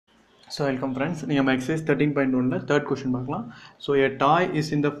So welcome friends, we have exercise 13.1 third question பார்க்கலாம். So a toy is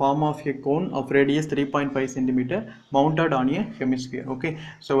in the form of a cone of radius 3.5 cm mounted on a hemisphere. Okay,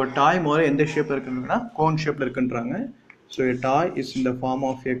 so a toy more எந்த ஷேப்ல இருக்குன்னா cone ஷேப்ல இருக்குன்றாங்க. So a toy is in the form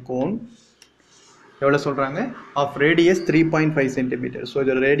of a cone எவ்வளவு சொல்றாங்க of radius 3.5 cm. So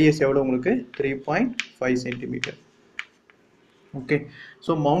the radius எவ்வளவு உங்களுக்கு 3.5 cm. Okay,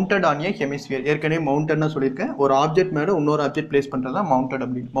 so mounted on a hemisphere. ஏற்கனவே mounted சொல்லியிருக்கேன், ஒரு ஆப்ஜெக்ட் மேல இன்னொரு ஆப்ஜெக்ட் பிளேஸ் பண்றதா mounted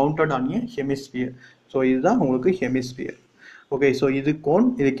அப்படி. mounted on a hemisphere. So இதுதான் உங்களுக்கு hemisphere. Okay, so இது கோன்,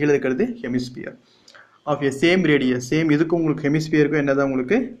 இது கீழே இருக்கிறது hemisphere of a same radius. Same இதுக்கு உங்களுக்கு hemisphereக்கு என்னதான்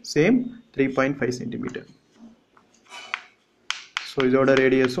உங்களுக்கு same 3.5 cm. So இதோட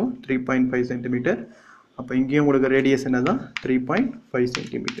ரேடியஸும் 3.5 cm. அப்ப இங்கேயும் உங்களுக்கு ரேடியஸ் என்னதான் 3.5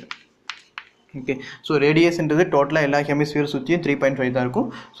 cm. Okay, so radius என்றது டோட்டலா எல்லா ஹெமிஸ்பியர் சுத்தியும் 3.5 தான் இருக்கும்.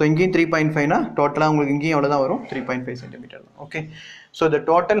 So இங்கேயும் 3.5 னா டோட்டலா உங்களுக்கு இங்கேயும் எவ்வளவு தான் வரும் 3.5 cm தான். Okay, so the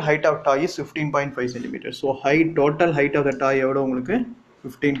total height of toy is 15.5 cm. So total height of the toy எவ்வளவு உங்களுக்கு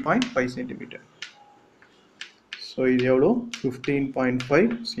 15.5 cm. So இது எவ்வளவு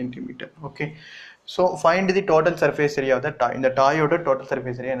 15.5 cm. Okay, so find the total surface area of the toy. இந்த டாயோட total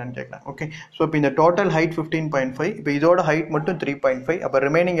surface area என்னன்னு கேட்கலாம். Okay, so இப்போ இந்த total height 15.5, இப்போ இதோட height மட்டும் 3.5, அப்ப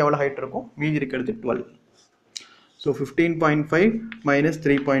remaining எவ்வளவு height இருக்கும், மீதி இருக்கிறது 12. So 15.5 minus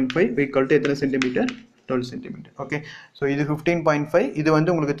 3.5 equal to எத்தனை சென்டிமீட்டர் 12 சென்டிமீட்டர். Okay, so இது 15.5, இது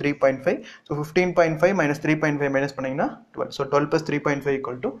வந்து உங்களுக்கு 3.5. So 15.5 minus 3.5 minus பண்ணீங்கன்னா 12. So 12 plus 3.5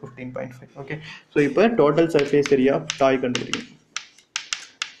 equal to 15.5. Okay, so இப்போ total surface area of toy கண்டுபிடிக்கணும்.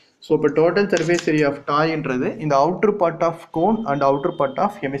 So இப்போ total surface area of toy என்றது இந்த outer part of cone and outer part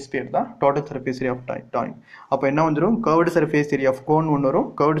of hemisphere தான் total surface area of toy. அப்போ என்ன வந்துரும், curved surface area of cone ஒன்று வரும்,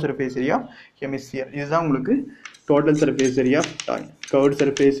 curved surface area of hemisphere. இதுதான் உங்களுக்கு total surface area of toy. Curved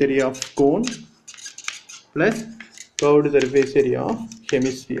surface area of cone plus curved surface area of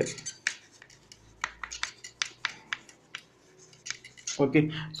hemisphere. Okay,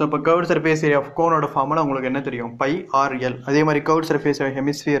 so இப்போ curved surface area of cone ஓட formula உங்களுக்கு என்ன தெரியும், pi r l. அதே மாதிரி curved surface area of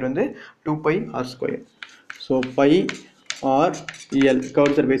hemisphere வந்து 2pi r square. So pi r l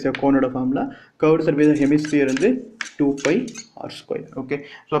curved surface of cone ஓட formula, curved surface of hemisphere வந்து 2pi r square. Okay,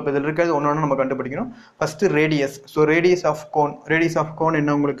 so இப்போ இதில் இருக்கிறது ஒன்னொன்னு நம்ம கண்டுபிடிக்கணும். First radius. So radius of cone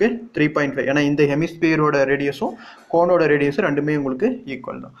என்ன உங்களுக்கு 3.5. ஏன்னா இந்த hemisphere ஓட ரேடியஸும் கோனோட ரேடியஸும் ரெண்டுமே உங்களுக்கு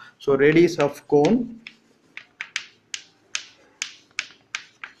ஈக்குவல் தான். So radius of cone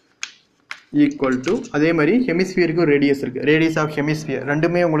equal to, அதே மாதிரி ஹெமிஸ்பியருக்கு ரேடியஸ் இருக்கு, ரேடியஸ் ஆஃப் ஹெமிஸ்பியர்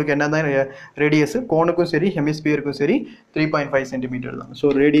ரெண்டுமே உங்களுக்கு என்னதான் ரேடியஸ், கோனுக்கும் சரி ஹெமிஸ்பியருக்கும் சரி 3.5 சென்டிமீட்டர் தான்.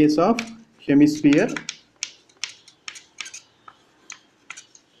 So radius of hemisphere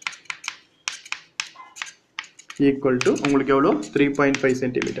equal to உங்களுக்கு எவ்வளோ 3.5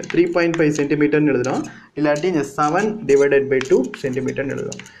 சென்டிமீட்டர். 3.5 சென்டிமீட்டர்னு எழுதுறோம், இல்லாட்டி இந்த 7 divided by 2 சென்டிமீட்டர்னு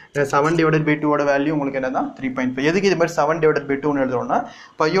எழுதுறோம். 7 divided by 2 ஓட வேல்யூ உங்களுக்கு என்னதான் 3.5. எதுக்கு இது மாதிரி 7 divided by 2 எழுதுறோம்னா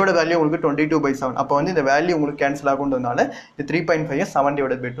பையோட வேல்யூ உங்களுக்கு 22/7. அப்போ வந்து இந்த வேல்யூ உங்களுக்கு கேன்சல் ஆகுன்றதுனால இந்த 3.5 7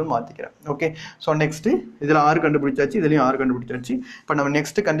 divided by 2 மாத்திக்கிறேன். Okay, so next இதில் r கண்டுபிடிச்சாச்சு, இதுலையும் r கண்டுபிடிச்சாச்சு. இப்போ நம்ம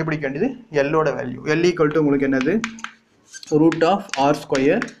நெக்ஸ்ட் கண்டுபிடிக்க வேண்டியது l ஓட வேல்யூ. l equal to உங்களுக்கு என்னது root of r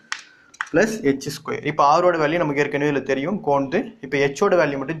square plus h square. இப்போ r ஓட வேல்யூ நமக்கு ஏற்கனவே இதில் தெரியும், கோன்து. இப்போ h ஓட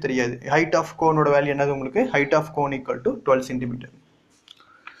வேல்யூ மட்டும் தெரியாது. ஹைட் ஆஃப் கோனோட வேல்யூ என்னது உங்களுக்கு, height of cone equal to 12 centimetre.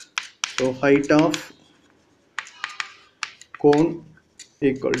 So height of cone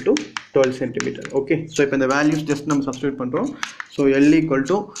equal to 12 centimeter. Okay, so இப்போ இந்த values just நம்ம substitute பண்றோம். So L equal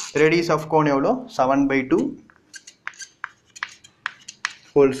to radius of cone எவ்வளோ 7/2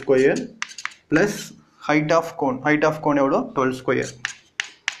 whole square plus height of cone எவ்வளோ 12 square.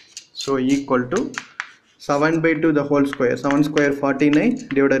 So equal to 7/2 the whole square, 7 square 49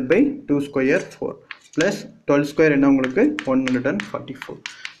 divided by 2 square 4 plus 12 square என்ன உங்களுக்கு 144.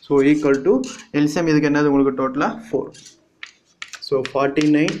 So equal to LCM இதுக்கு என்னது உங்களுக்கு டோட்டலா 4. So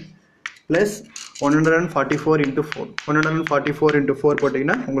 49 plus 144 into 4. 144 into 4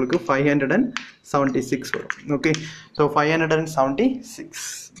 போட்டீங்கன்னா உங்களுக்கு 576 வரும். Okay, so 576.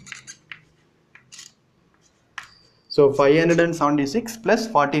 So 576 plus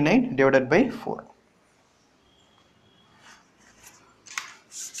 49 divided by 4.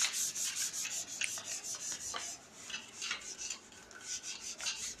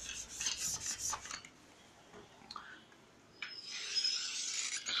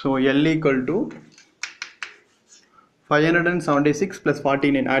 So L equal to 576 plus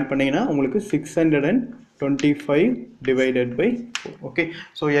 49 add பண்ணீங்கன்னா உங்களுக்கு 625 divided by 4. Okay,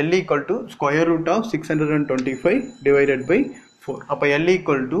 so L equal to square root of 625 divided by 4. அப்போ L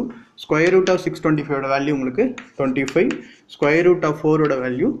equal to square root of 625 ஓட value உங்களுக்கு 25, square root of 4 ஓட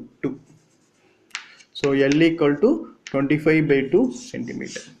value 2. So L equal to 25/2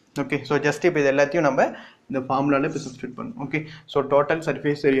 centimeter. Okay, so just இப்போ இது எல்லாத்தையும் நம்ம இந்த ஃபார்முலால இப்போ சப்ஸ்டிட்யூட் பண்ணணும். Okay, so total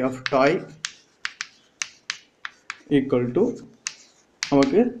surface area of toy equal to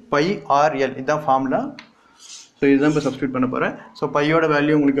நமக்கு pi RL இதான் ஃபார்முலா. ஸோ இதுதான் இப்போ சப்ஸ்டிட்யூட் பண்ண போகிறேன். ஸோ பையோட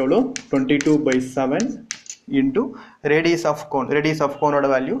வேல்யூ உங்களுக்கு எவ்வளோ 22/7 into radius of கோனோட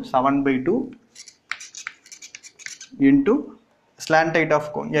value 7/2 into slant height of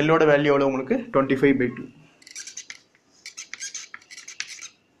cone எல்லோட value எவ்வளோ உங்களுக்கு 25/2.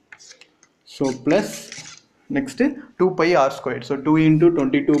 So plus next 2 pi r². So 2 into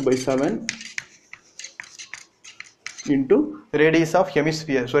 22/7 into radius of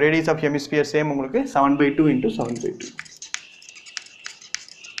hemisphere. So radius of hemisphere same உங்களுக்கு 7/2 into 7/2.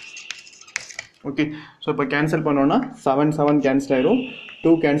 ஓகே, ஸோ இப்போ cancel பண்ணோன்னா 7 cancel ஆயிரும்.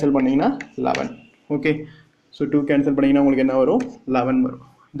 2 cancel பண்ணிங்கன்னா 11. Okay, so 2 cancel பண்ணிங்கன்னா உங்களுக்கு என்ன வரும் 11 வரும்.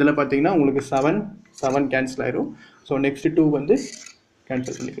 இதில் பார்த்தீங்கன்னா உங்களுக்கு 7 கேன்சல் ஆயிரும். ஸோ நெக்ஸ்ட் 2 வந்து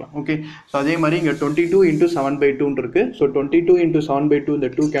கேன்சல் பண்ணிக்கலாம். ஓகே, ஸோ அதே மாதிரி இங்கே 22 into 7/2 இருக்குது. ஸோ 22 into 7/2 இந்த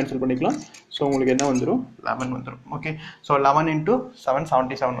 2 கேன்சல் பண்ணிக்கலாம். ஸோ உங்களுக்கு என்ன வந்துடும் 11 வந்துடும். ஓகே, ஸோ 11 into 7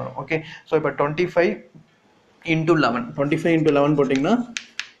 77 வரும். ஓகே, ஸோ இப்போ 25 into 11 போட்டிங்கன்னா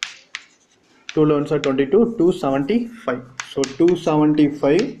 2 11s are 22, 275. So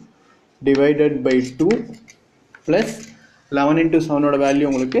 275 divided by 2 plus 11 into 7 ஓட வேல்யூ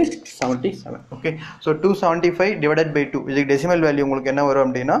உங்களுக்கு 77. ஓகே, ஸோ 275 divided by 2 இதுக்கு டெசிமல் வேல்யூ உங்களுக்கு என்ன வரும்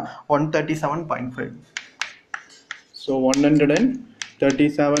அப்படின்னா 137.5. ஸோ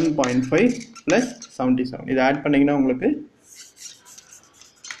 137.5 plus 77 இதை ஆட் பண்ணிங்கன்னா உங்களுக்கு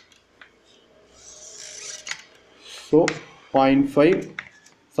so 0.5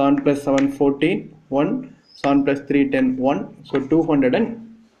 7 plus 7 14 1 7 plus 3 10 1. So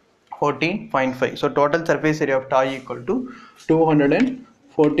 214.5. So total surface area of toy equal to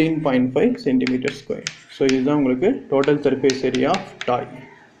 214.5 centimeter square. So இதுதான் உங்களுக்கு total surface area of toy.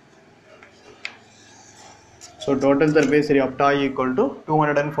 So total surface area of toy equal to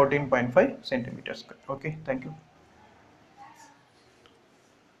 214.5 centimeter square. Okay, thank you.